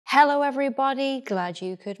Hello everybody, glad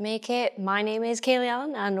you could make it. My name is Kaylee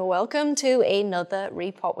Allen and welcome to another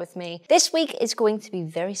Repot with me. This week is going to be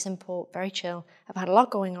very simple, very chill. I've had a lot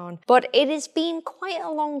going on, but it has been quite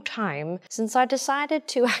a long time since I decided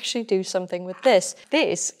to actually do something with this.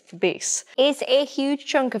 This is a huge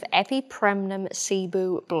chunk of Epipremnum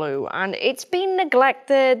Cebu Blue and it's been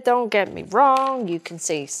neglected, don't get me wrong. You can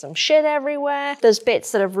see some shit everywhere. There's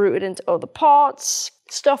bits that have rooted into other pots.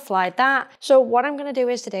 Stuff like that. So what I'm going to do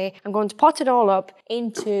is today, I'm going to pot it all up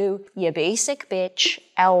into your basic bitch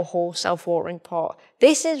L-hole self-watering pot.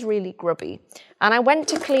 This is really grubby. And I went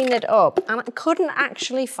to clean it up and I couldn't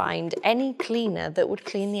actually find any cleaner that would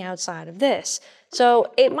clean the outside of this.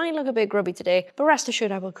 So it might look a bit grubby today, but rest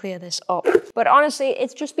assured I will clear this up. But honestly,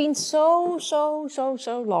 it's just been so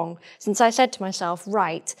long since I said to myself,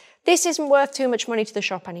 right, this isn't worth too much money to the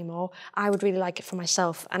shop anymore. I would really like it for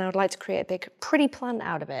myself and I would like to create a big pretty plant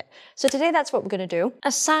out of it. So today that's what we're going to do.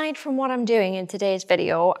 Aside from what I'm doing in today's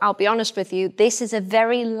video, I'll be honest with you, this is a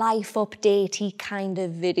very life updatey kind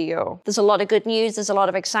of video. There's a lot of good news, there's a lot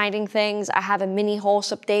of exciting things. I have a mini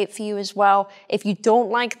horse update for you as well. If you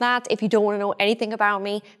don't like that, if you don't want to know anything about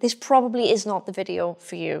me, this probably is not the video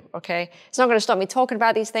for you, okay? It's not going to stop me talking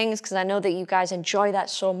about these things because I know that you guys enjoy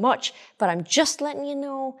that so much, but I'm just letting you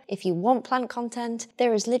know, if you want plant content,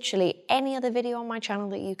 there is literally any other video on my channel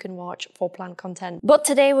that you can watch for plant content. But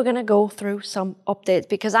today we're going to go through some updates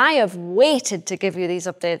because I have waited to give you these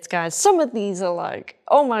updates, guys. Some of these are like,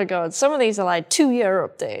 oh my God, some of these are like 2-year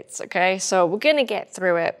updates, okay? So we're going to get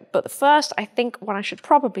through it. But the first, I think what I should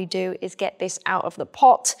probably do is get this out of the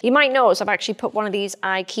pot. You might notice I've actually put one of these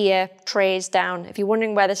IKEA trays down. If you're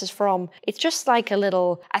wondering where this is from, it's just like a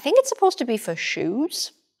little, I think it's supposed to be for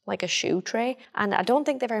shoes, like a shoe tray. And I don't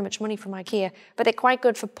think they're very much money from IKEA, but they're quite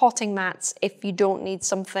good for potting mats if you don't need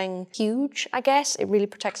something huge, I guess. It really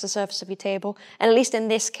protects the surface of your table. And at least in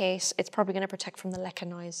this case, it's probably gonna protect from the lecker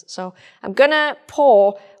noise. So I'm gonna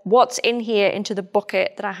pour what's in here into the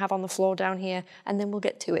bucket that I have on the floor down here, and then we'll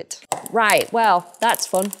get to it. Right, well, that's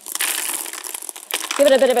fun. Give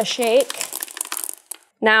it a bit of a shake.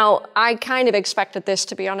 Now, I kind of expected this,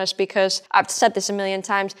 to be honest, because I've said this a million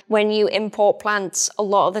times. When you import plants, a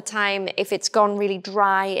lot of the time, if it's gone really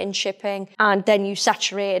dry in shipping and then you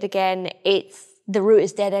saturate it again, the root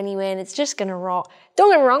is dead anyway and it's just gonna rot.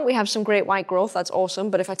 Don't get me wrong, we have some great white growth, that's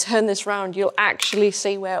awesome, but if I turn this around, you'll actually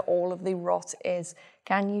see where all of the rot is.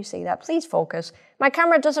 Can you see that? Please focus. My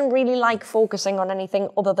camera doesn't really like focusing on anything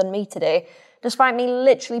other than me today, despite me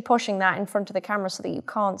literally pushing that in front of the camera so that you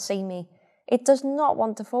can't see me. It does not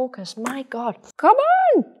want to focus. My God. Come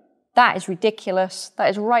on! That is ridiculous. That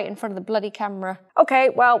is right in front of the bloody camera. Okay,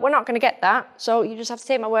 well, we're not going to get that. So you just have to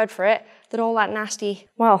take my word for it that all that nasty,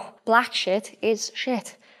 well, black shit is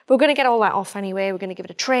shit. But we're going to get all that off anyway. We're going to give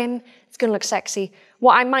it a trim. It's going to look sexy.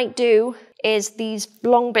 What I might do is these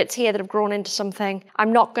long bits here that have grown into something,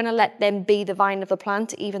 I'm not going to let them be the vine of the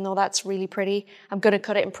plant, even though that's really pretty. I'm going to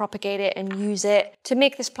cut it and propagate it and use it to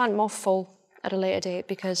make this plant more full at a later date,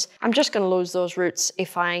 because I'm just going to lose those roots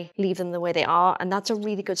if I leave them the way they are, and that's a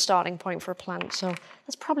really good starting point for a plant, so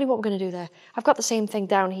that's probably what we're going to do there. I've got the same thing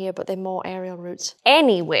down here, but they're more aerial roots.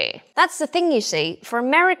 Anyway, that's the thing, you see. For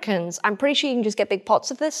Americans, I'm pretty sure you can just get big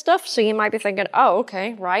pots of this stuff, so you might be thinking, oh,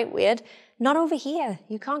 okay, right, weird. Not over here.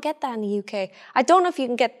 You can't get that in the UK. I don't know if you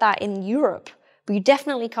can get that in Europe, but you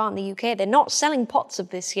definitely can't in the UK. They're not selling pots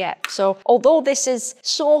of this yet, so although this is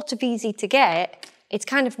sort of easy to get, it's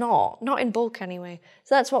kind of not in bulk anyway.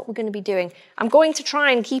 So that's what we're going to be doing. I'm going to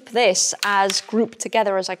try and keep this as grouped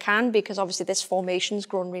together as I can because obviously this formation's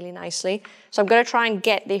grown really nicely. So I'm going to try and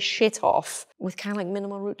get this shit off with kind of like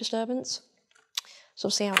minimal root disturbance. So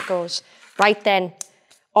we'll see how it goes. Right then,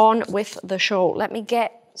 on with the show. Let me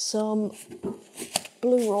get some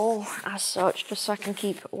blue roll as such, just so I can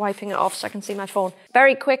keep wiping it off so I can see my phone.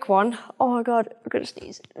 Very quick one. Oh my God, I'm going to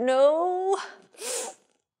sneeze. No.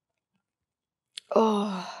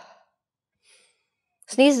 Oh.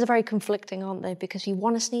 Sneezes are very conflicting, aren't they? Because you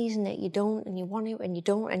want to sneeze and you don't, and you want to and you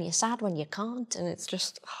don't, and you're sad when you can't, and it's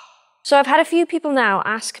just... So I've had a few people now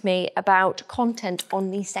ask me about content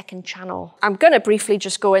on the second channel. I'm going to briefly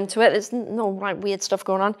just go into it. There's no right weird stuff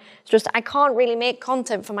going on. It's just I can't really make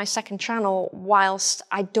content for my second channel whilst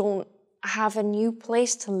I don't have a new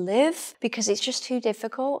place to live because it's just too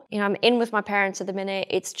difficult. You know, I'm in with my parents at the minute.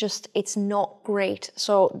 It's not great.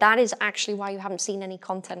 So that is actually why you haven't seen any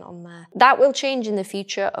content on there. That will change in the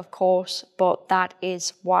future, of course, but that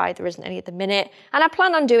is why there isn't any at the minute. And I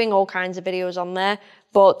plan on doing all kinds of videos on there,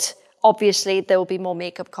 but obviously there will be more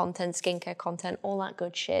makeup content, skincare content, all that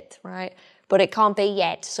good shit, right? but it can't be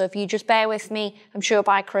yet. So if you just bear with me, I'm sure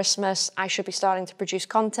by Christmas I should be starting to produce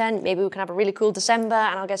content. Maybe we can have a really cool December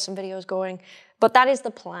and I'll get some videos going. But that is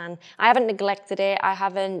the plan. I haven't neglected it. I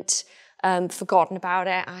haven't forgotten about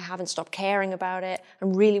it. I haven't stopped caring about it.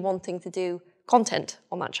 I'm really wanting to do content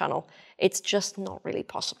on that channel. It's just not really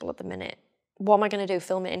possible at the minute. What am I going to do?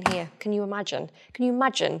 Film it in here? Can you imagine? Can you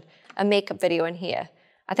imagine a makeup video in here?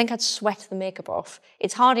 I think I'd sweat the makeup off.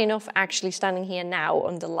 It's hard enough actually standing here now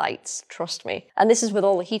under lights, trust me. And this is with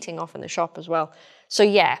all the heating off in the shop as well. So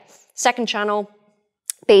yeah, second channel,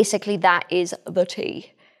 basically that is the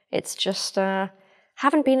tea. It's just,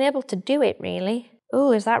 haven't been able to do it really.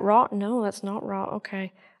 Oh, is that rot? No, that's not rot,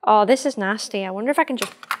 okay. Oh, this is nasty. I wonder if I can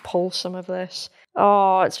just pull some of this.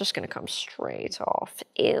 Oh, it's just gonna come straight off.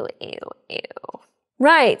 Ew, ew, ew.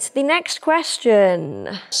 Right, the next question.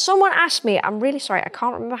 Someone asked me, I'm really sorry, I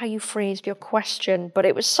can't remember how you phrased your question, but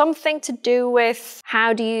it was something to do with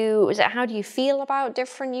how do you feel about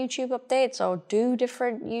different YouTube updates or do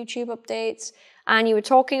different YouTube updates? And you were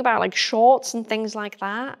talking about like shorts and things like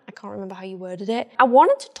that. I can't remember how you worded it. I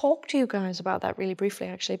wanted to talk to you guys about that really briefly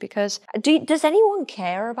actually, because does anyone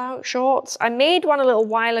care about shorts? I made one a little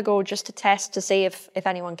while ago just to test to see if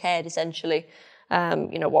anyone cared essentially.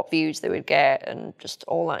 You know, what views they would get and just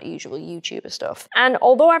all that usual YouTuber stuff. And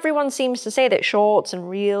although everyone seems to say that shorts and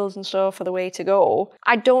reels and stuff are the way to go,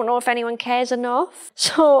 I don't know if anyone cares enough.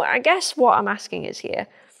 So I guess what I'm asking is here,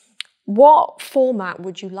 what format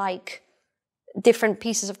would you like different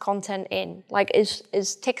pieces of content in? Like, is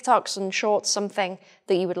TikToks and shorts something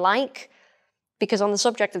that you would like? Because on the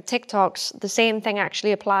subject of TikToks, the same thing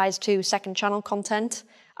actually applies to second channel content.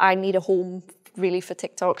 I need a home really for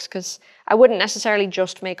TikToks because I wouldn't necessarily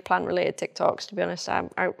just make plant related TikToks, to be honest.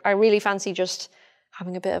 I really fancy just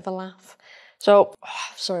having a bit of a laugh. So,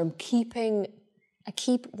 sorry, I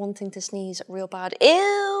keep wanting to sneeze real bad.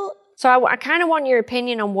 Ew! So I kind of want your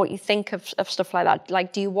opinion on what you think of stuff like that.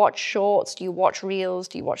 Like, do you watch shorts? Do you watch reels?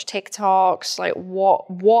 Do you watch TikToks? Like,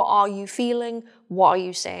 what are you feeling? What are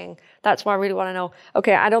you saying? That's what I really want to know.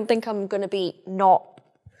 Okay, I don't think I'm going to be not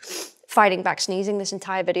fighting back sneezing this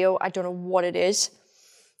entire video. I don't know what it is,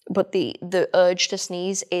 but the urge to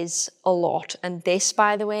sneeze is a lot. And this,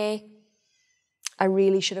 by the way, I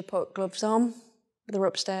really should have put gloves on. They're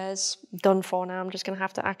upstairs. Done for now. I'm just going to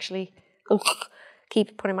have to actually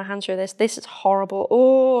keep putting my hands through this. This is horrible.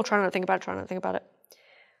 Oh, try not to think about it.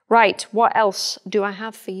 Right, what else do I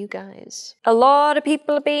have for you guys? A lot of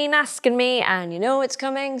people have been asking me, and you know it's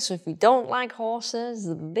coming, so if you don't like horses,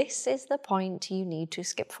 this is the point you need to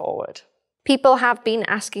skip forward. People have been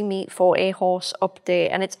asking me for a horse update,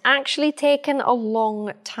 and it's actually taken a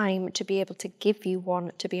long time to be able to give you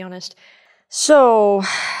one, to be honest. So,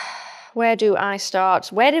 where do I start?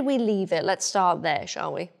 Where did we leave it? Let's start there,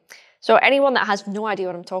 shall we? So anyone that has no idea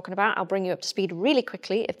what I'm talking about, I'll bring you up to speed really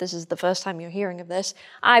quickly if this is the first time you're hearing of this.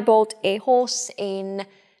 I bought a horse in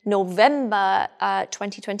November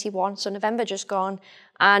 2021, so November just gone,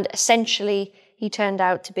 and essentially he turned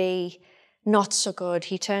out to be not so good.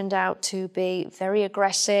 He turned out to be very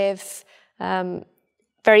aggressive,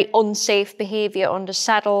 very unsafe behavior under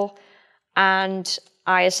saddle, and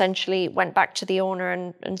I essentially went back to the owner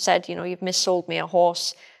and said, you know, you've missold me a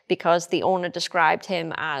horse, because the owner described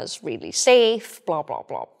him as really safe, blah, blah,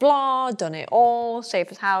 blah, blah, done it all,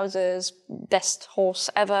 safe as houses, best horse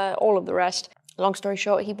ever, all of the rest. Long story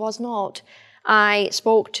short, he was not. I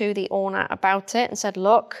spoke to the owner about it and said,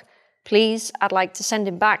 look, please, I'd like to send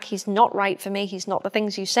him back. He's not right for me. He's not the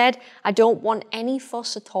things you said. I don't want any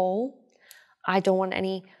fuss at all. I don't want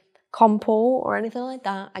any compo or anything like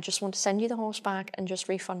that. I just want to send you the horse back and just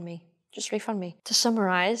refund me. Just refund me. To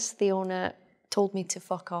summarize, the owner told me to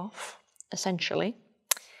fuck off, essentially.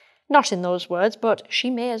 Not in those words, but she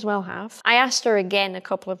may as well have. I asked her again a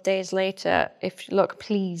couple of days later, look,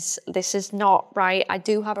 please, this is not right. I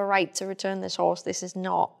do have a right to return this horse. This is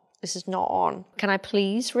not on. Can I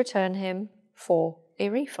please return him for a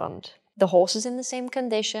refund? The horse is in the same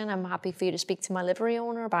condition. I'm happy for you to speak to my livery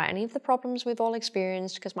owner about any of the problems we've all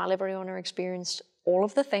experienced, because my livery owner experienced all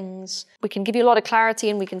of the things. We can give you a lot of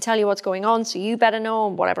clarity and we can tell you what's going on, so you better know,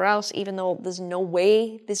 and whatever else, even though there's no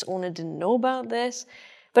way this owner didn't know about this.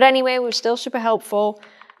 But anyway, we're still super helpful.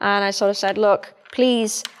 And I sort of said, look,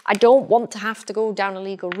 please, I don't want to have to go down a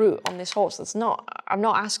legal route on this horse. I'm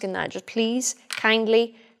not asking that. Just please,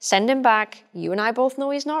 kindly send him back. You and I both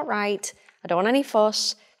know he's not right. I don't want any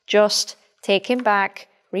fuss. Just take him back,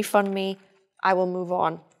 refund me, I will move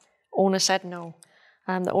on. Owner said no.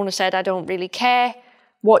 The owner said, I don't really care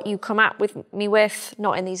what you come at me with,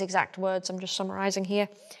 not in these exact words, I'm just summarizing here.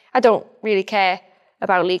 I don't really care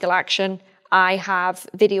about legal action. I have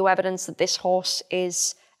video evidence that this horse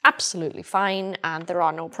is absolutely fine and there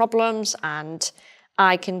are no problems, and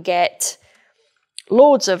I can get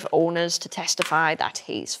loads of owners to testify that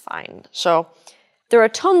he's fine. So there are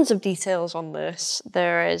tons of details on this.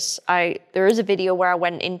 There is a video where I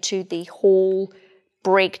went into the whole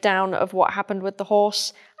breakdown of what happened with the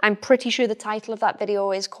horse. I'm pretty sure the title of that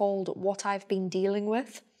video is called What I've Been Dealing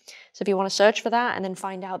With. So if you want to search for that and then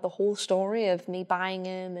find out the whole story of me buying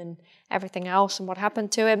him and everything else and what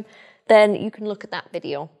happened to him, then you can look at that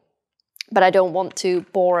video. But I don't want to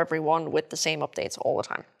bore everyone with the same updates all the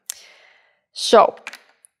time. So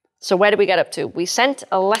where did we get up to? We sent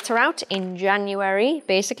a letter out in January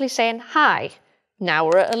basically saying, hi, now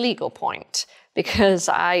we're at a legal point, because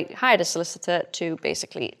I hired a solicitor to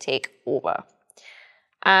basically take over.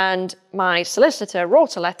 And my solicitor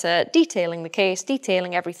wrote a letter detailing the case,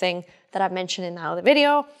 detailing everything that I've mentioned in that other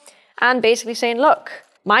video, and basically saying, look,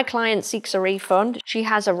 my client seeks a refund. She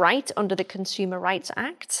has a right under the Consumer Rights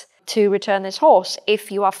Act to return this horse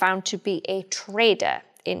if you are found to be a trader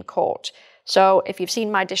in court. So if you've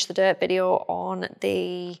seen my Dish the Dirt video on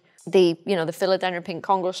the philodendron pink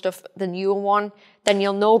Congo stuff, the newer one, then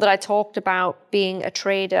you'll know that I talked about being a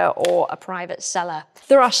trader or a private seller.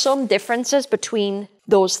 There are some differences between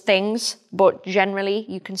those things, but generally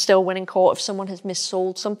you can still win in court if someone has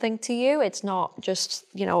missold something to you. It's not just,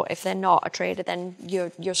 if they're not a trader, then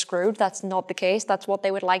you're screwed. That's not the case. That's what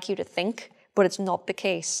they would like you to think, but it's not the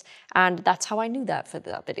case. And that's how I knew that for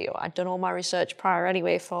that video. I'd done all my research prior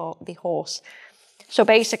anyway for the horse. So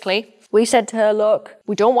basically, we said to her, look,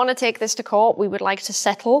 we don't want to take this to court. We would like to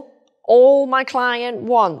settle. All my client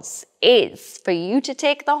wants is for you to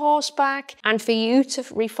take the horse back and for you to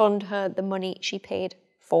refund her the money she paid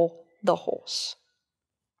for the horse.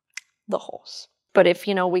 The horse. But if,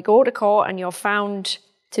 we go to court and you're found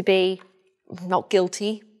to be not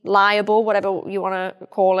guilty, liable, whatever you want to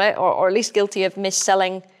call it, or at least guilty of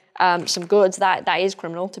mis-selling some goods, that is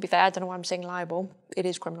criminal, to be fair. I don't know why I'm saying liable. It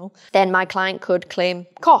is criminal. Then my client could claim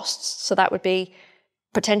costs. So that would be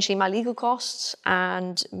potentially my legal costs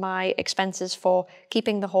and my expenses for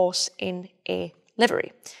keeping the horse in a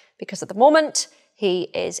livery. Because at the moment, he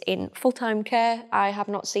is in full-time care. I have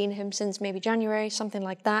not seen him since maybe January, something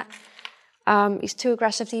like that. He's too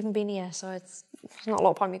aggressive to even be near, so it's not a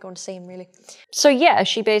lot of point me going to see him, really. So yeah,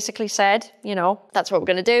 she basically said, that's what we're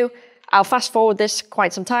going to do. I'll fast forward this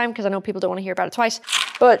quite some time because I know people don't want to hear about it twice.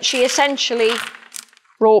 But she essentially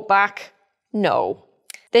wrote back, no,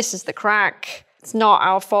 this is the crack. It's not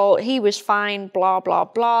our fault. He was fine, blah, blah,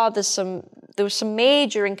 blah. There was some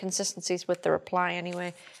major inconsistencies with the reply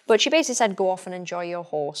anyway. But she basically said, go off and enjoy your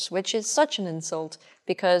horse, which is such an insult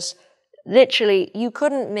because literally you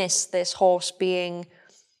couldn't miss this horse being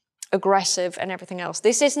aggressive and everything else.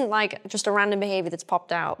 This isn't like just a random behavior that's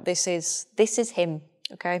popped out. This is him.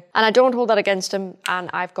 Okay, and I don't hold that against him, and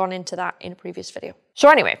I've gone into that in a previous video. So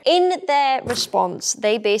anyway, in their response,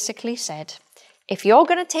 they basically said, if you're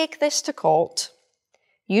going to take this to court,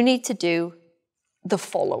 you need to do the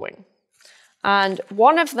following. And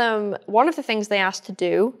one of the things they asked to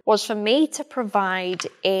do was for me to provide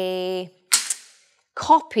a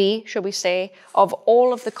copy, shall we say, of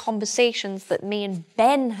all of the conversations that me and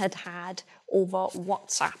Ben had had over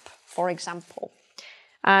WhatsApp, for example.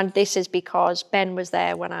 And this is because Ben was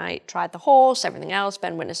there when I tried the horse, everything else.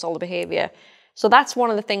 Ben witnessed all the behavior. So that's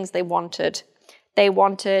one of the things they wanted. They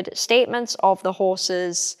wanted statements of the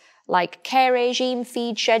horse's care regime,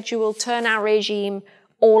 feed schedule, turnout regime,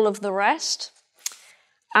 all of the rest.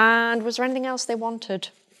 And was there anything else they wanted?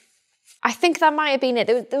 I think that might have been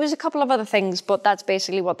it. There was a couple of other things, but that's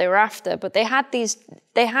basically what they were after. But they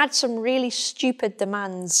had some really stupid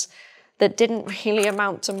demands that didn't really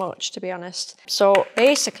amount to much, to be honest. So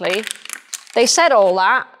basically, they said all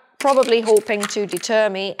that, probably hoping to deter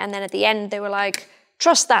me, and then at the end they were like,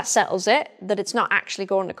 trust that settles it, that it's not actually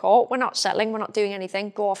going to court, we're not settling, we're not doing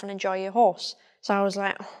anything, go off and enjoy your horse. So I was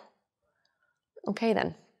like, okay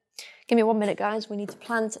then. Give me 1 minute, guys, we need to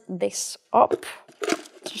plant this up.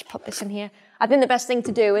 Let's just put this in here. I think the best thing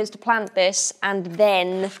to do is to plant this and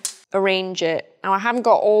then arrange it. Now I haven't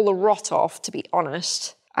got all the rot off, to be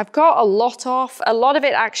honest. I've got a lot off. A lot of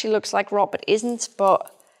it actually looks like rot, but isn't,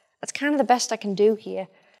 but that's kind of the best I can do here.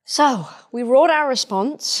 So we wrote our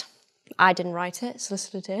response. I didn't write it,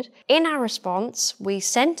 solicitor did. In our response, we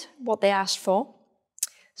sent what they asked for.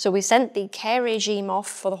 So we sent the care regime off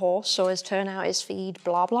for the horse, so his turnout, his feed,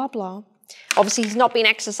 blah, blah, blah. Obviously, he's not being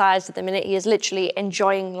exercised at the minute. He is literally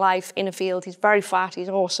enjoying life in a field. He's very fat, he's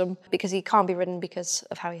awesome, because he can't be ridden because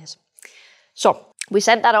of how he is. So we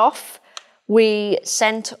sent that off. We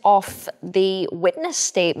sent off the witness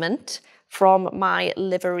statement from my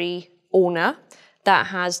livery owner, that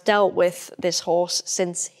has dealt with this horse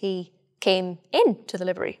since he came into the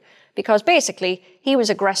livery. Because basically, he was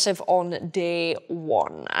aggressive on day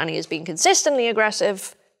one, and he has been consistently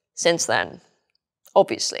aggressive since then,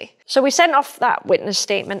 obviously. So we sent off that witness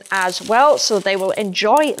statement as well, so they will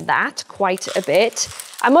enjoy that quite a bit.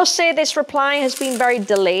 I must say this reply has been very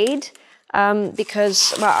delayed,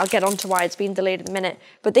 because, well, I'll get on to why it's been delayed in a minute,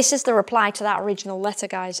 but this is the reply to that original letter,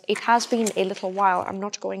 guys. It has been a little while, I'm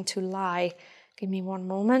not going to lie. Give me one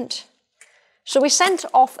moment. So we sent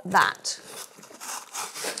off that.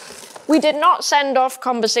 We did not send off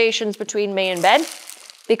conversations between me and Ben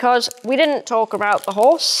because we didn't talk about the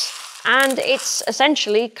horse, and it's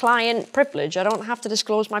essentially client privilege. I don't have to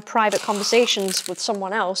disclose my private conversations with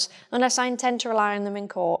someone else unless I intend to rely on them in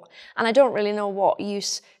court. And I don't really know what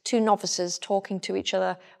use two novices talking to each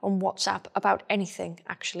other on WhatsApp about anything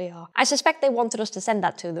actually are. I suspect they wanted us to send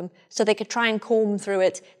that to them so they could try and comb through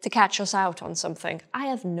it to catch us out on something. I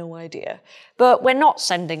have no idea. But we're not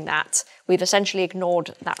sending that. We've essentially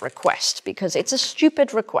ignored that request because it's a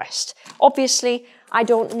stupid request. Obviously, I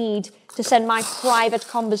don't need to send my private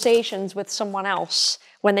conversations with someone else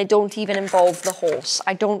when they don't even involve the horse.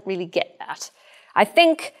 I don't really get that. I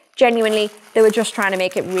think, genuinely, they were just trying to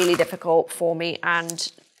make it really difficult for me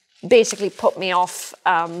and basically put me off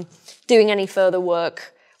doing any further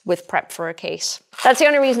work with prep for a case. That's the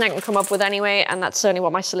only reason I can come up with anyway, and that's certainly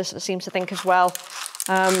what my solicitor seems to think as well.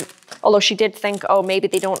 Although she did think, oh, maybe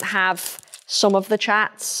they don't have some of the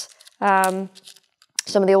chats, some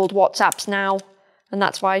of the old WhatsApps now, and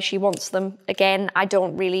that's why she wants them again. I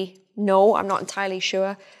don't really know, I'm not entirely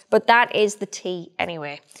sure, but that is the tea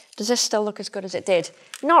anyway. Does this still look as good as it did?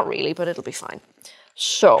 Not really, but it'll be fine.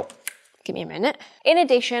 So, give me a minute. In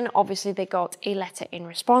addition, obviously they got a letter in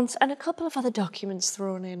response and a couple of other documents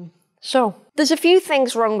thrown in. So, there's a few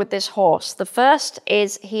things wrong with this horse. The first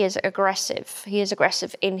is he is aggressive. He is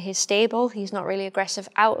aggressive in his stable. He's not really aggressive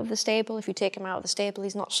out of the stable. If you take him out of the stable,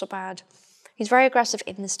 he's not so bad. He's very aggressive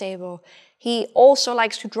in the stable. He also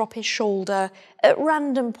likes to drop his shoulder at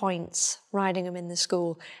random points, riding him in the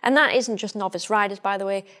school. And that isn't just novice riders, by the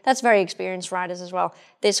way. That's very experienced riders as well.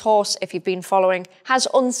 This horse, if you've been following, has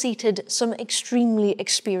unseated some extremely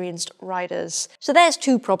experienced riders. So there's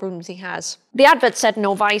two problems he has. The advert said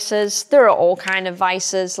no vices. There are all kind of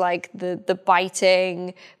vices, like the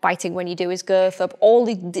biting when you do his girth up,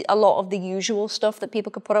 a lot of the usual stuff that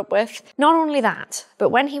people could put up with. Not only that, but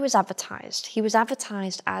when he was advertised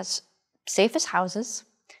as safe as houses,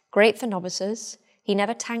 great for novices. He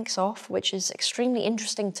never tanks off, which is extremely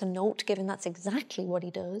interesting to note, given that's exactly what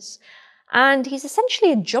he does. And he's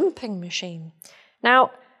essentially a jumping machine.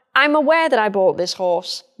 Now, I'm aware that I bought this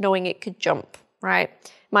horse knowing it could jump, right?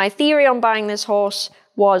 My theory on buying this horse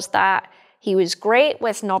was that he was great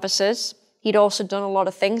with novices. He'd also done a lot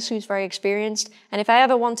of things, so he was very experienced. And if I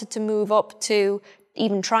ever wanted to move up to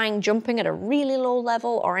even trying jumping at a really low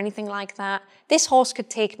level or anything like that, this horse could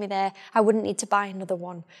take me there. I wouldn't need to buy another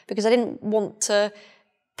one because I didn't want to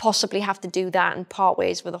possibly have to do that and part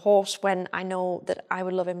ways with a horse when I know that I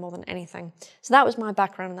would love him more than anything. So that was my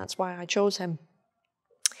background and that's why I chose him.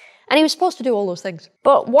 And he was supposed to do all those things.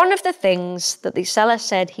 But one of the things that the seller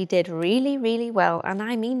said he did really, really well, and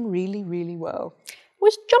I mean really, really well,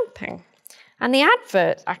 was jumping. And the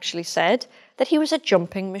advert actually said that he was a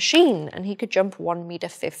jumping machine and he could jump 1.15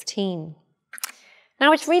 meters.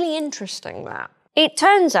 Now, it's really interesting that. It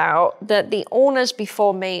turns out that the owners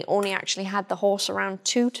before me only actually had the horse around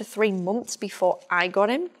 2 to 3 months before I got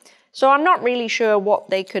him. So I'm not really sure what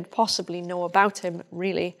they could possibly know about him,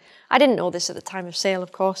 really. I didn't know this at the time of sale,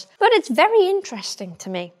 of course. But it's very interesting to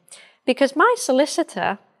me because my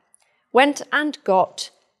solicitor went and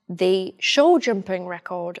got the show jumping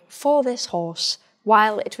record for this horse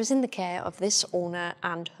while it was in the care of this owner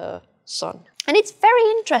and her son. And it's very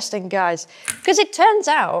interesting, guys, because it turns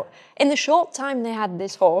out in the short time they had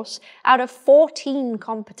this horse, out of 14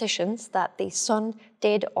 competitions that the son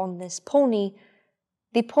did on this pony,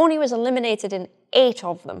 the pony was eliminated in 8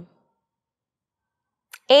 of them.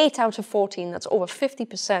 8 out of 14, that's over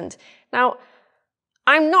 50%. Now,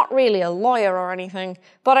 I'm not really a lawyer or anything,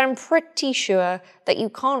 but I'm pretty sure that you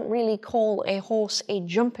can't really call a horse a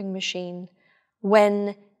jumping machine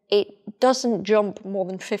when it doesn't jump more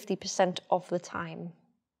than 50% of the time.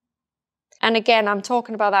 And again, I'm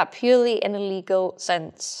talking about that purely in a legal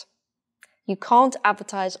sense. You can't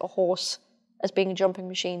advertise a horse as being a jumping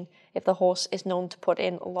machine if the horse is known to put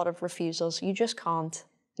in a lot of refusals. You just can't.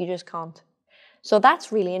 You just can't. So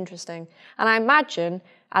that's really interesting. And I imagine,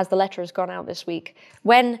 as the letter has gone out this week,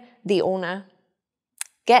 when the owner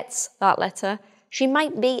gets that letter, she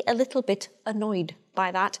might be a little bit annoyed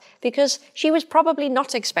by that because she was probably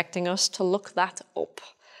not expecting us to look that up.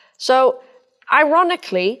 So,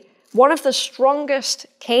 ironically, one of the strongest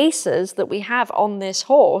cases that we have on this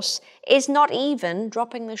horse is not even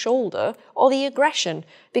dropping the shoulder or the aggression.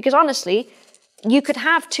 Because honestly, you could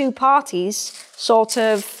have two parties sort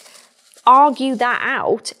of argue that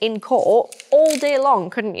out in court all day long,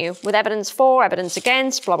 couldn't you? With evidence for, evidence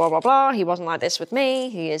against, blah, blah, blah, blah. He wasn't like this with me,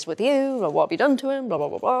 he is with you, or what have you done to him, blah, blah,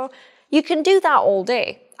 blah, blah. You can do that all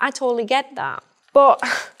day. I totally get that. But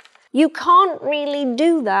you can't really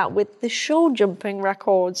do that with the show jumping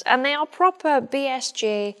records, and they are proper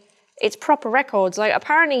BSJ, it's proper records. Like,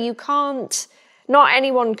 apparently you can't, not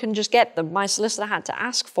anyone can just get them. My solicitor had to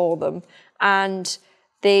ask for them, and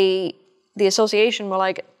the association were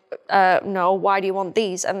like, no, why do you want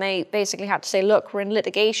these? And they basically had to say, look, we're in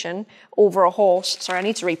litigation over a horse. Sorry, I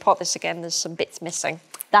need to repot this again. There's some bits missing.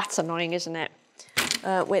 That's annoying, isn't it?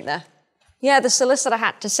 Wait there. Yeah, the solicitor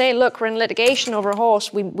had to say, look, we're in litigation over a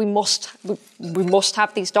horse. We must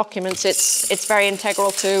have these documents. It's very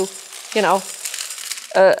integral to, you know,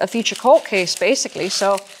 a future court case, basically.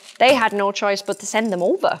 So they had no choice but to send them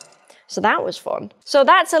over. So that was fun. So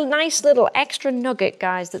that's a nice little extra nugget,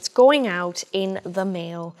 guys, that's going out in the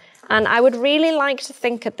mail. And I would really like to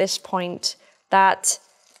think at this point that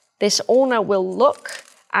this owner will look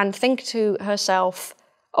and think to herself,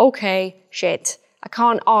 okay, shit, I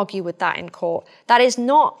can't argue with that in court. That is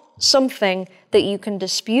not something that you can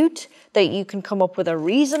dispute, that you can come up with a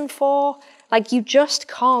reason for. Like, you just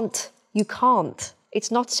can't. You can't.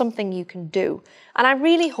 It's not something you can do. And I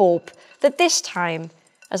really hope that this time,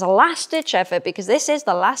 as a last-ditch effort, because this is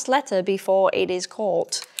the last letter before it is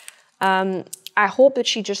court, I hope that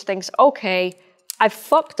she just thinks, okay, I've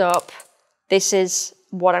fucked up. This is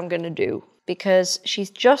what I'm going to do. Because she's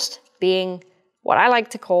just being what I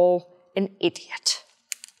like to call an idiot.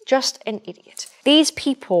 Just an idiot. These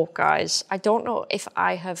people, guys, I don't know if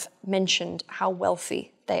I have mentioned how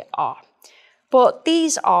wealthy they are, but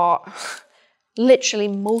these are literally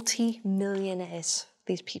multi-millionaires,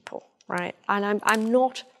 these people. Right? And I'm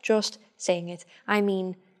not just saying it. I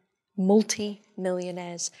mean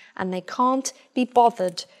multi-millionaires. And they can't be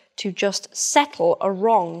bothered to just settle a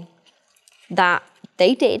wrong that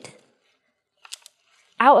they did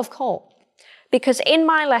out of court. Because in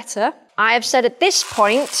my letter, I have said at this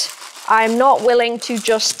point, I'm not willing to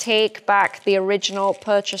just take back the original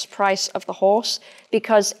purchase price of the horse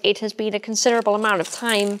because it has been a considerable amount of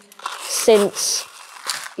time since,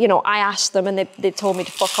 you know, I asked them and they told me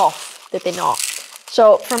to fuck off. Did they not?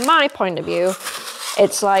 So from my point of view,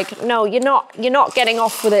 it's like, no, you're not getting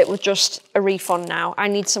off with it with just a refund now. I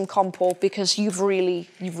need some compo because you've really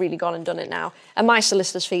gone and done it now. And my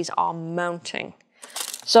solicitor's fees are mounting.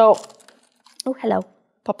 So, oh, hello,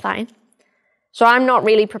 pop that in. So I'm not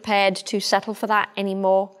really prepared to settle for that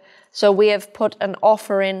anymore. So we have put an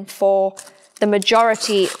offer in for the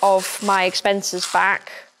majority of my expenses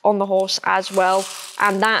back on the horse as well.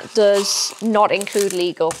 And that does not include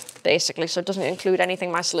legal, basically. So it doesn't include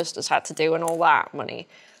anything my solicitors had to do and all that money.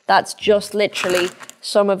 That's just literally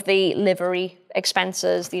some of the livery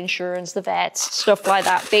expenses, the insurance, the vets, stuff like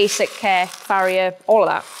that, basic care, farrier, all of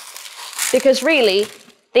that. Because really,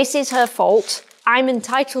 this is her fault. I'm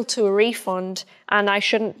entitled to a refund and I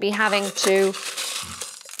shouldn't be having to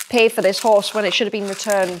pay for this horse when it should have been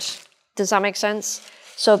returned. Does that make sense?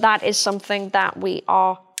 So that is something that we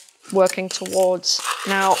are working towards.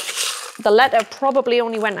 Now, the letter probably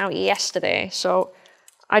only went out yesterday, so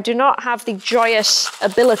I do not have the joyous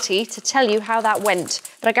ability to tell you how that went,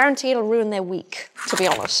 but I guarantee it'll ruin their week, to be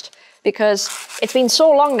honest, because it's been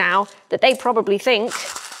so long now that they probably think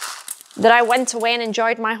that I went away and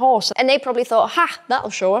enjoyed my horse, and they probably thought, ha, that'll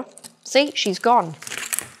show her. See, she's gone.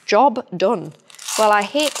 Job done. Well, I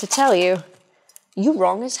hate to tell you, you're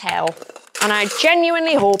wrong as hell. And I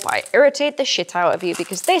genuinely hope I irritate the shit out of you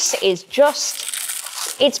because this is just,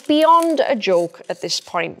 it's beyond a joke at this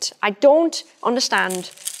point. I don't understand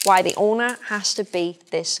why the owner has to be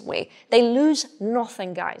this way. They lose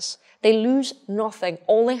nothing, guys. They lose nothing.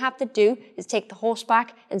 All they have to do is take the horse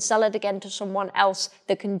back and sell it again to someone else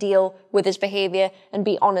that can deal with his behavior and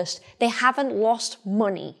be honest. They haven't lost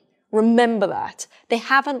money. Remember that. They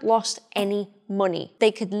haven't lost any money.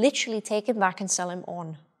 They could literally take him back and sell him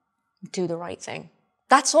on. Do the right thing.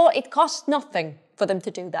 That's all. It costs nothing for them to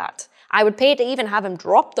do that. I would pay to even have him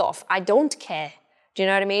dropped off. I don't care. Do you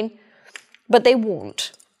know what I mean? But they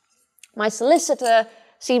won't. My solicitor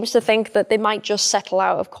seems to think that they might just settle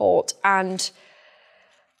out of court, and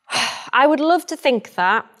I would love to think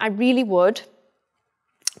that. I really would.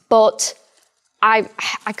 But I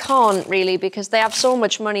can't really, because they have so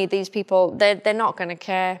much money, these people, they're not going to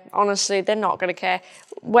care. Honestly, they're not going to care.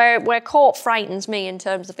 Where court frightens me in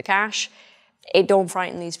terms of the cash, it don't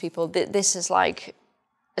frighten these people. This is like,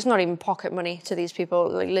 it's not even pocket money to these people,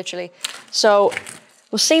 like literally. So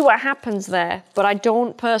we'll see what happens there, but I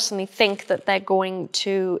don't personally think that they're going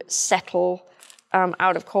to settle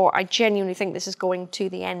out of court. I genuinely think this is going to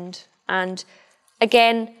the end. And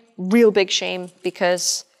again, real big shame,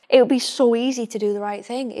 because it would be so easy to do the right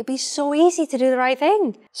thing. It'd be so easy to do the right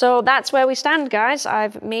thing. So that's where we stand, guys.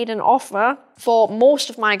 I've made an offer for most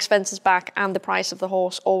of my expenses back and the price of the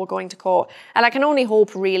horse, or we're going to court. And I can only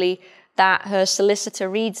hope, really, that her solicitor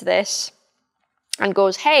reads this and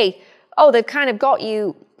goes, hey, oh, they've kind of got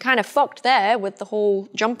you kind of fucked there with the whole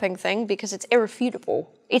jumping thing, because it's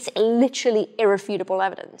irrefutable. It's literally irrefutable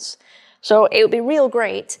evidence. So it would be real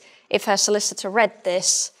great if her solicitor read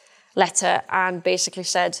this letter and basically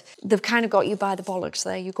said, they've kind of got you by the bollocks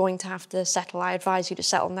there. You're going to have to settle. I advise you to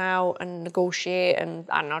settle now and negotiate and,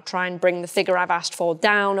 I don't know, try and bring the figure I've asked for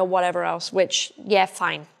down or whatever else, which, yeah,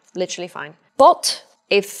 fine. Literally fine. But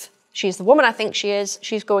if she's the woman I think she is,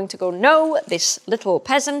 she's going to go, no, this little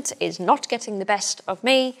peasant is not getting the best of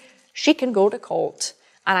me. She can go to court.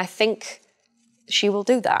 And I think she will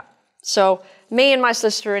do that. So me and my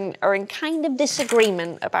solicitor are in kind of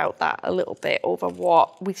disagreement about that a little bit over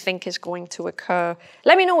what we think is going to occur.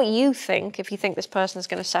 Let me know what you think, if you think this person is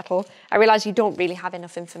going to settle. I realise you don't really have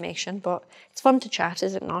enough information, but it's fun to chat,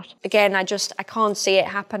 is it not? Again, I can't see it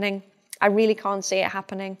happening. I really can't see it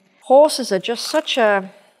happening. Horses are just such a,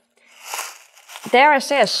 dare I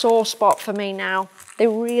say, a sore spot for me now. They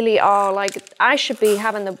really are. Like, I should be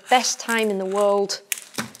having the best time in the world.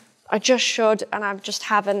 I just should, and I just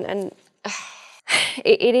haven't, and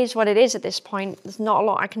it is what it is at this point. There's not a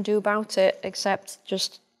lot I can do about it except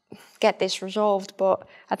just get this resolved, but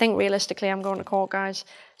I think realistically I'm going to court, guys.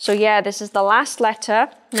 So yeah, this is the last letter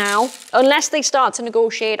now, unless they start to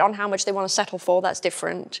negotiate on how much they want to settle for, that's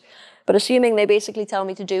different. But assuming they basically tell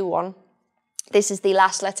me to do one, this is the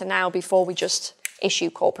last letter now before we just issue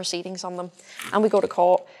court proceedings on them. And we go to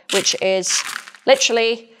court, which is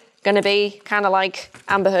literally going to be kind of like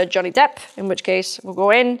Amber Heard, Johnny Depp, in which case we'll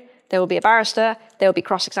go in, there will be a barrister, there will be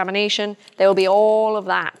cross-examination, there will be all of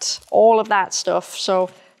that stuff.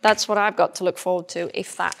 So that's what I've got to look forward to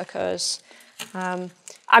if that occurs.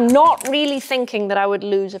 I'm not really thinking that I would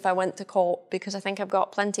lose if I went to court, because I think I've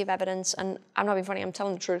got plenty of evidence, and I'm not being funny, I'm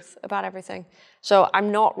telling the truth about everything. So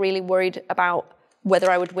I'm not really worried about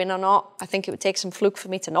whether I would win or not. I think it would take some fluke for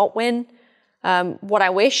me to not win. What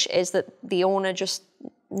I wish is that the owner just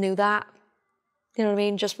knew that, you know what I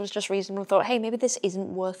mean, was just reasonable, thought, hey, maybe this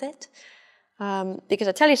isn't worth it. Because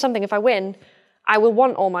I tell you something, if I win, I will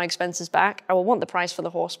want all my expenses back, I will want the price for the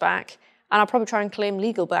horse back, and I'll probably try and claim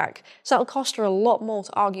legal back. So it'll cost her a lot more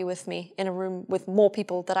to argue with me in a room with more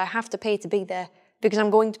people that I have to pay to be there, because I'm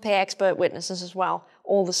going to pay expert witnesses as well,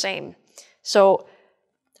 all the same. So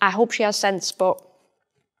I hope she has sense, but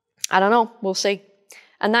I don't know, we'll see.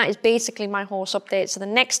 And that is basically my horse update. So the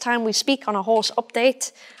next time we speak on a horse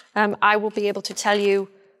update, I will be able to tell you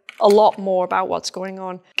a lot more about what's going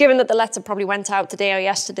on. Given that the letter probably went out today or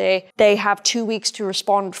yesterday, they have 2 weeks to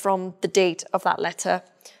respond from the date of that letter.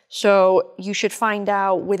 So you should find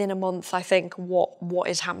out within a month, I think, what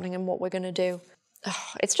is happening and what we're going to do.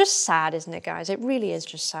 It's just sad, isn't it, guys? It really is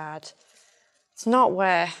just sad. It's not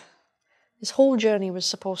where this whole journey was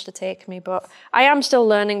supposed to take me, but I am still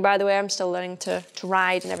learning, by the way. I'm still learning to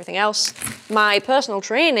ride and everything else. My personal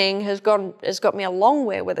training has got me a long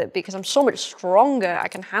way with it, because I'm so much stronger. I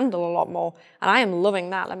can handle a lot more, and I am loving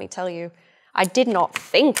that, let me tell you. I did not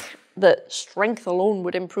think that strength alone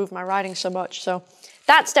would improve my riding so much, so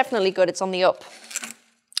that's definitely good. It's on the up,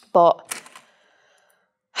 but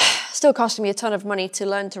still costing me a ton of money to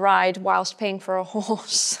learn to ride whilst paying for a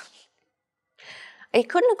horse. It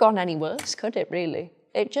couldn't have gone any worse, could it, really?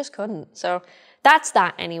 It just couldn't. So that's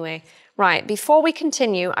that anyway. Right, before we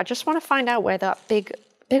continue, I just want to find out where that big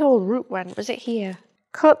old root went. Was it here?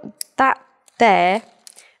 Cut that there,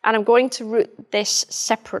 and I'm going to root this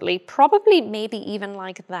separately, probably maybe even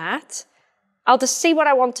like that. I'll just see what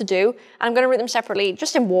I want to do, and I'm going to root them separately,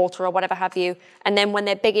 just in water or whatever have you, and then when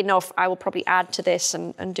they're big enough, I will probably add to this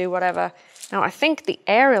and do whatever. Now, I think the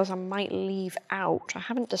aerials I might leave out. I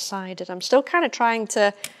haven't decided. I'm still kind of trying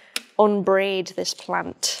to unbraid this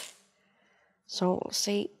plant. So we'll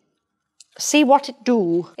see what it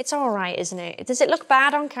do. It's all right, isn't it? Does it look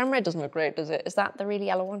bad on camera? It doesn't look great, does it? Is that the really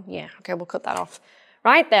yellow one? Yeah, okay, we'll cut that off.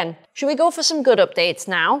 Right then, should we go for some good updates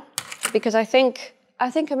now? Because I think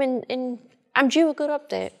I'm due a good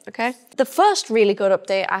update, okay? The first really good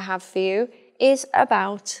update I have for you is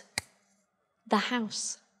about the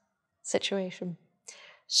house situation.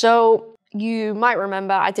 So you might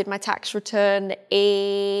remember I did my tax return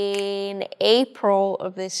in April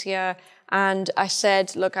of this year, and I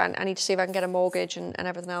said, look, I need to see if I can get a mortgage and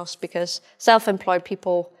everything else, because self-employed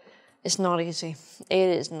people, it's not easy. It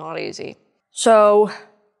is not easy. So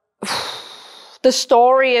the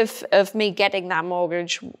story of me getting that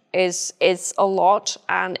mortgage is a lot,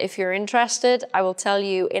 and if you're interested, I will tell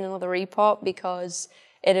you in another repot, because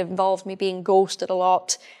it involved me being ghosted a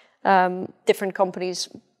lot, different companies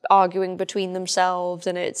arguing between themselves,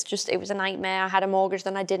 and it was a nightmare. I had a mortgage,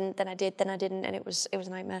 then I didn't, then I did, then I didn't, and it was a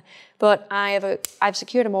nightmare. But I've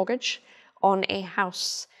secured a mortgage on a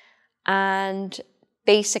house, and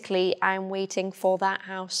basically I'm waiting for that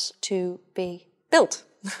house to be built.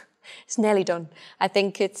 It's nearly done. I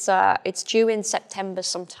think it's due in September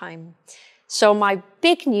sometime. So my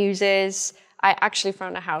big news is I actually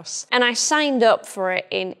found a house, and I signed up for it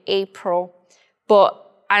in April,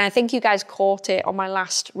 and I think you guys caught it on my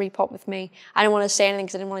last repot with me. I didn't want to say anything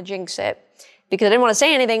because I didn't want to jinx it, because I didn't want to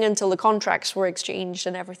say anything until the contracts were exchanged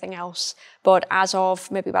and everything else. But as of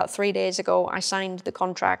maybe about 3 days ago, I signed the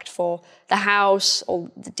contract for the house, all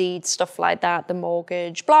the deeds, stuff like that, the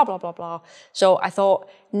mortgage, blah, blah, blah, blah. So I thought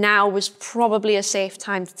now was probably a safe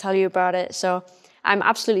time to tell you about it. So I'm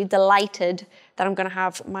absolutely delighted that I'm going to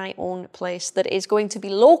have my own place that is going to be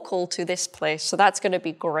local to this place. So that's going to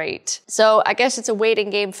be great. So I guess it's a waiting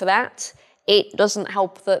game for that. It doesn't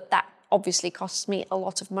help that obviously costs me a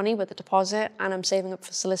lot of money with the deposit, and I'm saving up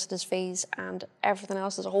for solicitor's fees and everything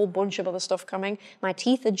else. There's a whole bunch of other stuff coming. My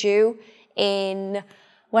teeth are due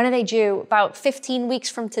when are they due? About 15 weeks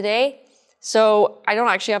from today. So I don't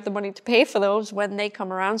actually have the money to pay for those when they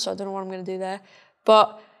come around, so I don't know what I'm going to do there.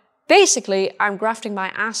 But basically, I'm grafting my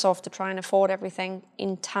ass off to try and afford everything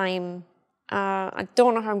in time. I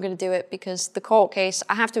don't know how I'm going to do it, because the court case,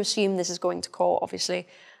 I have to assume this is going to court, obviously.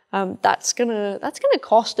 That's gonna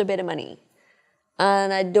cost a bit of money.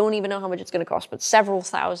 And I don't even know how much it's going to cost, but several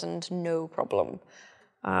thousand, no problem.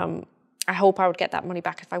 I hope I would get that money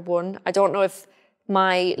back if I won. I don't know if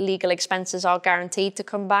my legal expenses are guaranteed to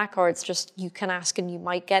come back, or it's just you can ask and you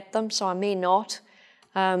might get them, so I may not.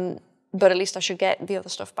 But at least I should get the other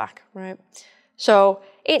stuff back, right? So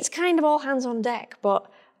it's kind of all hands on deck,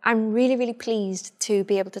 but I'm really, really pleased to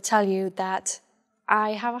be able to tell you that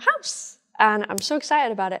I have a house, and I'm so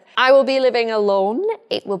excited about it. I will be living alone.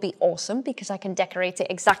 It will be awesome because I can decorate it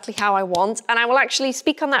exactly how I want. And I will actually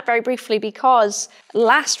speak on that very briefly, because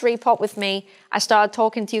last repot with me, I started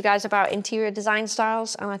talking to you guys about interior design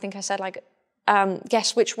styles, and I think I said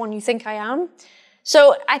guess which one you think I am.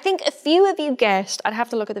 So I think a few of you guessed, I'd have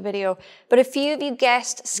to look at the video, but a few of you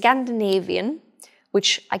guessed Scandinavian,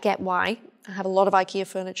 which I get why. I have a lot of IKEA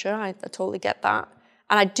furniture, I totally get that.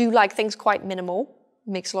 And I do like things quite minimal,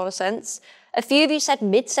 makes a lot of sense. A few of you said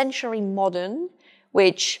mid-century modern,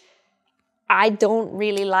 which I don't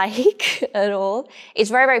really like at all.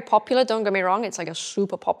 It's very, very popular, don't get me wrong, it's like a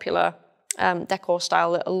super popular decor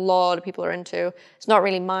style that a lot of people are into. It's not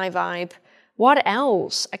really my vibe. What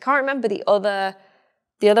else? I can't remember the other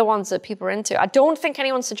ones that people are into. I don't think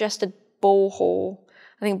anyone suggested boho.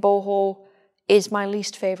 I think boho is my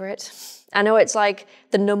least favorite. I know it's like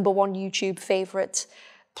the #1 YouTube favorite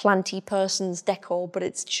planty person's decor, but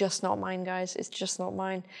it's just not mine, guys. It's just not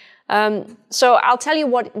mine. So I'll tell you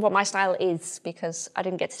what my style is, because I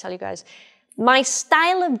didn't get to tell you guys. My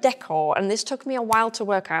style of decor, and this took me a while to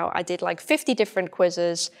work out. I did like 50 different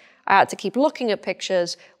quizzes. I had to keep looking at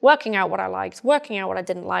pictures, working out what I liked, working out what I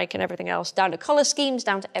didn't like, and everything else, down to color schemes,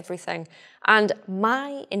 down to everything. And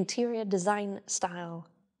my interior design style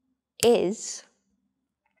is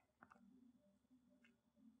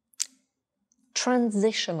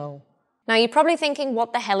transitional. Now, you're probably thinking,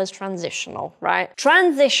 what the hell is transitional, right?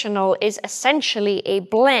 Transitional is essentially a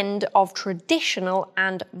blend of traditional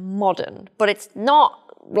and modern, but it's not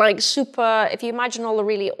like super, if you imagine all the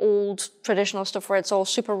really old traditional stuff where it's all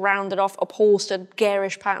super rounded off, upholstered,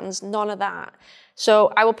 garish patterns, none of that.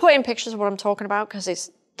 So I will put in pictures of what I'm talking about, because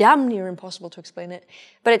it's damn near impossible to explain it.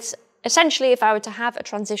 But it's essentially, if I were to have a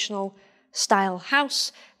transitional style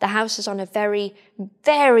house, the house is on a very,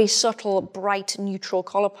 very subtle, bright, neutral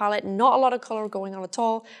color palette. Not a lot of color going on at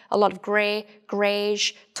all. A lot of gray,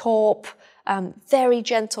 greyish, taupe, very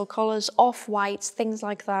gentle colors, off-whites, things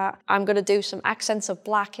like that. I'm going to do some accents of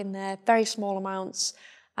black in there, very small amounts,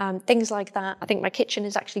 things like that. I think my kitchen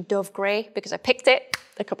is actually dove grey because I picked it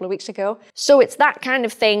a couple of weeks ago. So it's that kind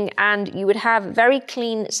of thing, and you would have very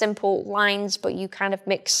clean, simple lines, but you kind of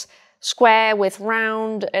mix square with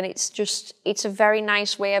round, and it's a very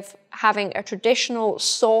nice way of having a traditional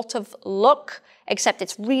sort of look, except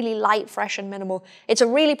it's really light, fresh, and minimal. It's a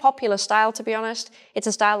really popular style, to be honest. It's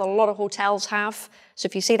a style that a lot of hotels have. So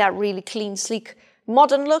if you see that really clean, sleek,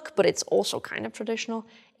 modern look, but it's also kind of traditional,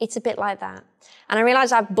 it's a bit like that. And I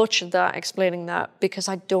realize I've butchered that, explaining that, because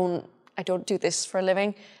I don't do this for a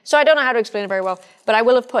living. So I don't know how to explain it very well, but I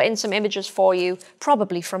will have put in some images for you,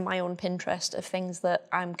 probably from my own Pinterest, of things that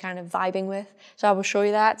I'm kind of vibing with. So I will show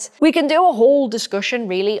you that. We can do a whole discussion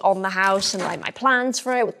really on the house and like my plans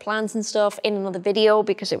for it with plans and stuff in another video,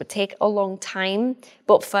 because it would take a long time.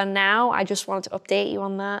 But for now, I just wanted to update you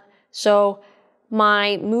on that. So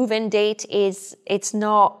my move-in date it's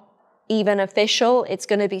not even official. It's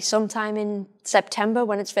going to be sometime in September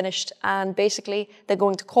when it's finished. And basically, they're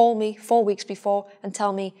going to call me 4 weeks before and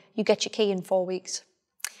tell me, you get your key in 4 weeks.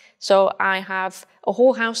 So I have a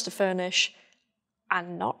whole house to furnish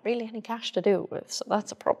and not really any cash to do it with. So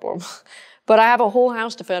that's a problem. But I have a whole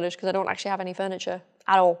house to furnish because I don't actually have any furniture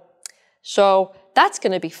at all. So that's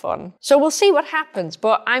going to be fun. So we'll see what happens,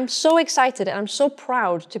 but I'm so excited and I'm so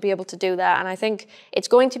proud to be able to do that. And I think it's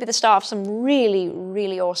going to be the start of some really,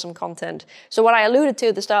 really awesome content. So what I alluded to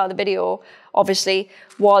at the start of the video, obviously,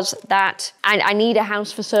 was that I need a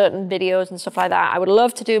house for certain videos and stuff like that. I would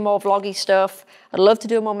love to do more vloggy stuff. I'd love to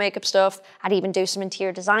do more makeup stuff. I'd even do some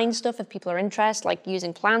interior design stuff if people are interested, like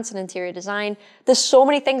using plants and interior design. There's so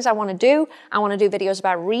many things I want to do. I want to do videos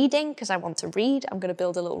about reading because I want to read. I'm going to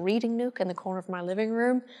build a little reading nook in the corner of my living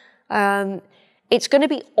room. It's going to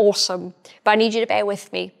be awesome, but I need you to bear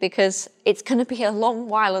with me because it's going to be a long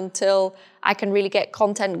while until I can really get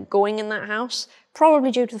content going in that house,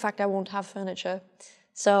 probably due to the fact I won't have furniture.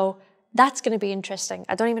 So that's going to be interesting.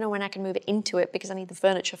 I don't even know when I can move into it because I need the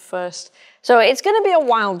furniture first. So it's going to be a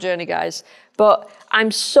wild journey, guys. But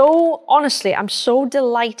honestly, I'm so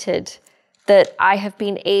delighted that I have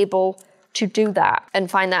been able to do that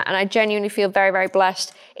and find that. And I genuinely feel very, very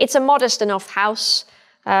blessed. It's a modest enough house.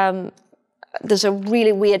 There's a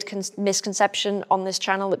really weird misconception on this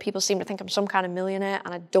channel that people seem to think I'm some kind of millionaire,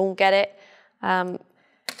 and I don't get it. I'm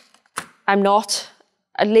not.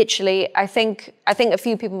 I think a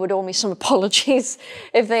few people would owe me some apologies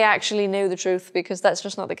if they actually knew the truth, because that's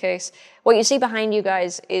just not the case. What you see behind you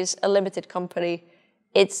guys is a limited company.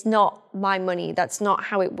 It's not my money. That's not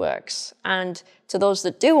how it works. And to those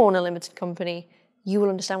that do own a limited company, you will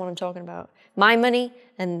understand what I'm talking about. My money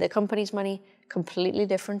and the company's money, completely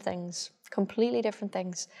different things. Completely different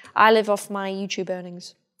things. I live off my YouTube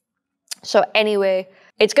earnings. So anyway,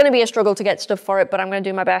 it's going to be a struggle to get stuff for it, but I'm going to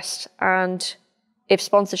do my best. And if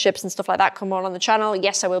sponsorships and stuff like that come on the channel,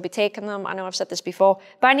 yes, I will be taking them. I know I've said this before,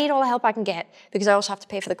 but I need all the help I can get because I also have to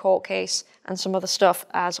pay for the court case and some other stuff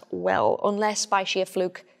as well, unless by sheer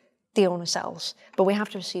fluke the owner sells. But we have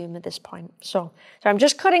to assume at this point. So I'm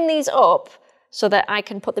just cutting these up so that I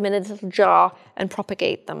can put them in a little jar and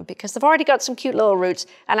propagate them, because they've already got some cute little roots,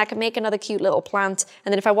 and I can make another cute little plant,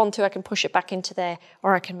 and then if I want to, I can push it back into there,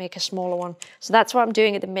 or I can make a smaller one. So that's what I'm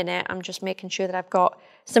doing at the minute. I'm just making sure that I've got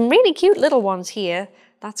some really cute little ones here.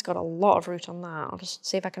 That's got a lot of root on that. I'll just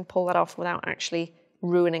see if I can pull that off without actually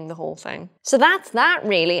ruining the whole thing. So that's that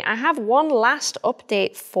really. I have one last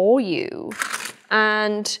update for you,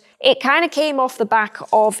 and it kind of came off the back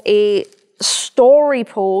of a story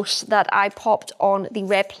post that I popped on the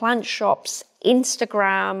Repot shop's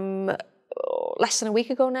Instagram less than a week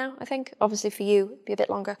ago now, I think. Obviously for you, it'd be a bit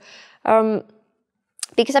longer.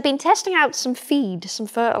 Because I've been testing out some feed, some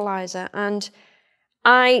fertilizer, and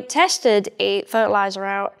I tested a fertilizer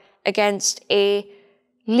out against a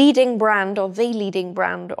leading brand, or the leading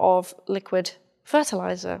brand of liquid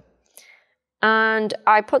fertilizer. And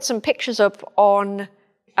I put some pictures up on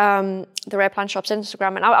the Repot shop's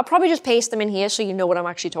Instagram, and I'll probably just paste them in here so you know what I'm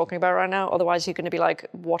actually talking about right now. Otherwise, you're going to be like,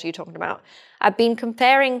 what are you talking about? I've been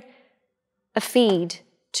comparing a feed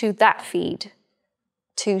to that feed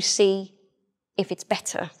to see if it's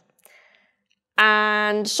better.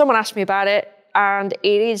 And someone asked me about it, and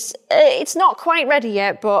it's not quite ready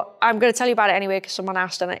yet, but I'm going to tell you about it anyway because someone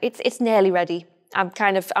asked, and it's nearly ready. I'm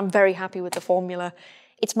very happy with the formula.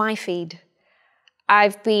 It's my feed.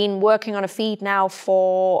 I've been working on a feed now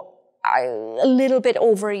for a little bit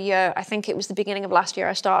over a year. I think it was the beginning of last year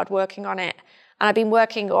I started working on it. And I've been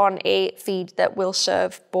working on a feed that will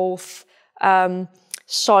serve both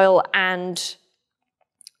soil and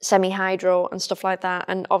semi-hydro and stuff like that.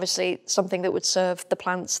 And obviously something that would serve the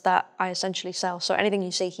plants that I essentially sell. So anything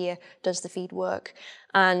you see here, does the feed work?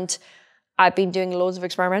 And I've been doing loads of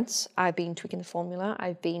experiments. I've been tweaking the formula.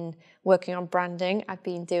 I've been working on branding. I've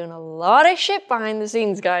been doing a lot of shit behind the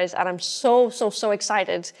scenes, guys. And I'm so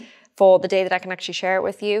excited for the day that I can actually share it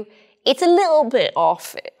with you. It's a little bit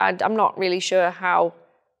off. I'm not really sure how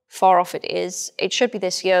far off it is. It should be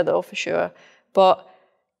this year though, for sure. But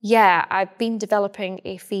yeah, I've been developing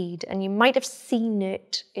a feed, and you might have seen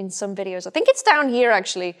it in some videos. I think it's down here,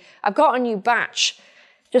 actually. I've got a new batch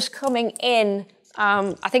just coming in.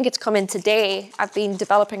 I think it's come in today. I've been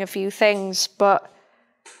developing a few things, but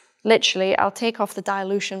literally, I'll take off the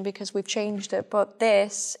dilution because we've changed it. But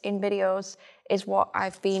this, in videos, is what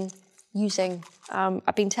I've been using.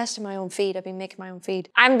 I've been testing my own feed. I've been making my own feed.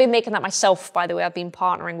 I haven't been making that myself, by the way. I've been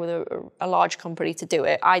partnering with a large company to do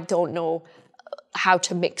it. I don't know how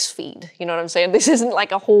to mix feed, you know what I'm saying? This isn't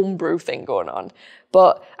like a homebrew thing going on,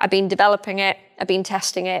 but I've been developing it, I've been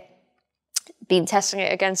testing it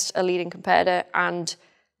against a leading competitor, and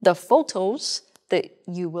the photos that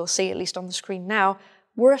you will see, at least on the screen now,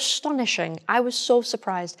 were astonishing. I was so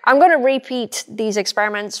surprised. I'm going to repeat these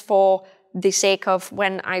experiments for the sake of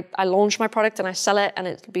when I launch my product and I sell it, and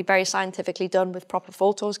it'll be very scientifically done with proper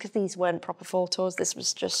photos, because these weren't proper photos. This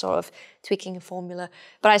was just sort of tweaking a formula.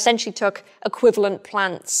 But I essentially took equivalent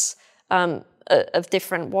plants of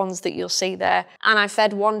different ones that you'll see there, and I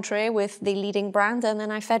fed one tray with the leading brand, and then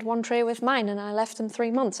I fed one tray with mine, and I left them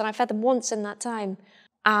 3 months, and I fed them once in that time.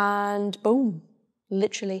 And boom,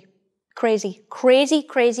 literally. Crazy, crazy,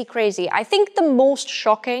 crazy, crazy. I think the most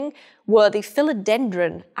shocking were the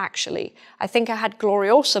philodendron, actually. I think I had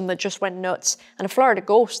gloriosum that just went nuts, and a Florida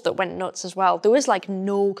ghost that went nuts as well. There was like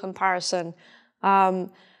no comparison.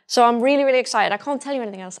 So I'm really, really excited. I can't tell you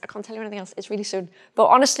anything else. It's really soon. But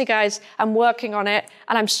honestly, guys, I'm working on it,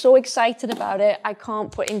 and I'm so excited about it. I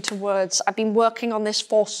can't put into words. I've been working on this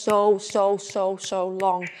for so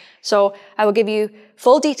long. So I will give you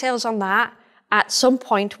full details on that at some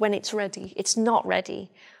point when it's ready. It's not ready,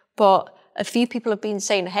 but a few people have been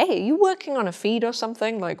saying, hey, are you working on a feed or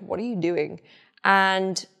something? Like, what are you doing?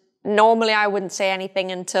 And normally I wouldn't say anything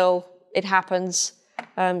until it happens,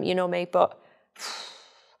 you know me, but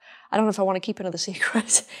I don't know if I want to keep another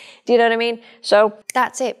secret. Do you know what I mean? So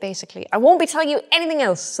that's it, basically. I won't be telling you anything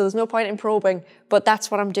else, so there's no point in probing, but that's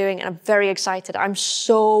what I'm doing, and I'm very excited. I'm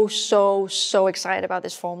so excited about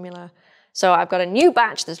this formula. So I've got a new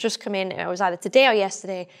batch that's just come in. It was either today or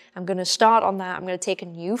yesterday. I'm going to start on that. I'm going to take a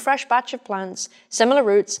new fresh batch of plants, similar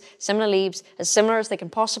roots, similar leaves, as similar as they can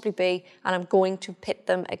possibly be, and I'm going to pit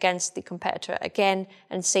them against the competitor again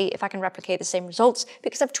and see if I can replicate the same results,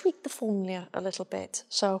 because I've tweaked the formula a little bit.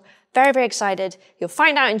 So very excited. You'll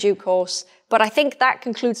find out in due course. But I think that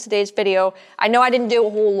concludes today's video. I know I didn't do a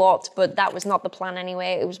whole lot, but that was not the plan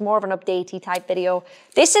anyway. It was more of an updatey type video.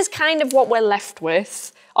 This is kind of what we're left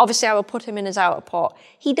with. Obviously, I will put him in his outer pot.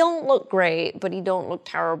 He don't look great, but he don't look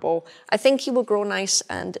terrible. I think he will grow nice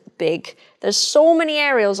and big. There's so many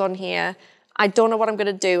aerials on here. I don't know what I'm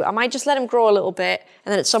gonna do. I might just let him grow a little bit,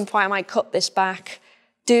 and then at some point I might cut this back,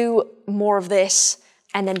 do more of this,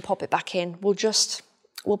 and then pop it back in.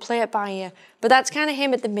 We'll play it by ear. But that's kind of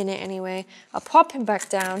him at the minute anyway. I'll pop him back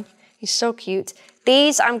down. He's so cute.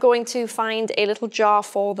 These, I'm going to find a little jar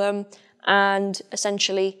for them and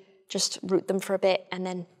essentially just root them for a bit and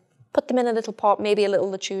then put them in a little pot, maybe a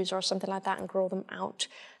little lechuza or something like that, and grow them out.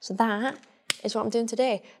 So that is what I'm doing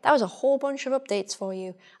today. That was a whole bunch of updates for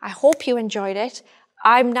you. I hope you enjoyed it.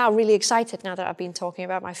 I'm now really excited now that I've been talking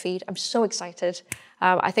about my feed. I'm so excited.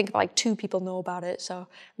 I think like 2 people know about it, so I'm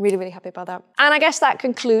really happy about that. And I guess that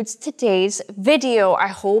concludes today's video. I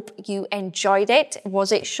hope you enjoyed it.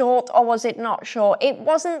 Was it short or was it not short? It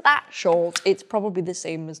wasn't that short. It's probably the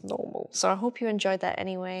same as normal. So I hope you enjoyed that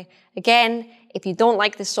anyway. Again, if you don't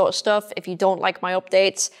like this sort of stuff, if you don't like my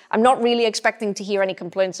updates, I'm not really expecting to hear any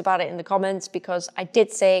complaints about it in the comments, because I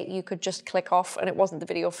did say you could just click off and it wasn't the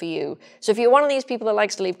video for you. So if you're one of these people that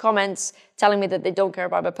likes to leave comments telling me that they don't care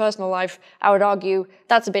about my personal life, I would argue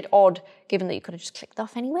that's a bit odd, given that you could have just clicked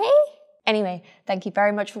off anyway. Anyway, thank you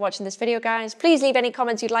very much for watching this video, guys. Please leave any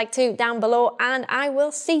comments you'd like to down below, and I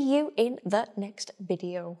will see you in the next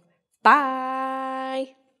video.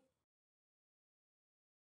 Bye!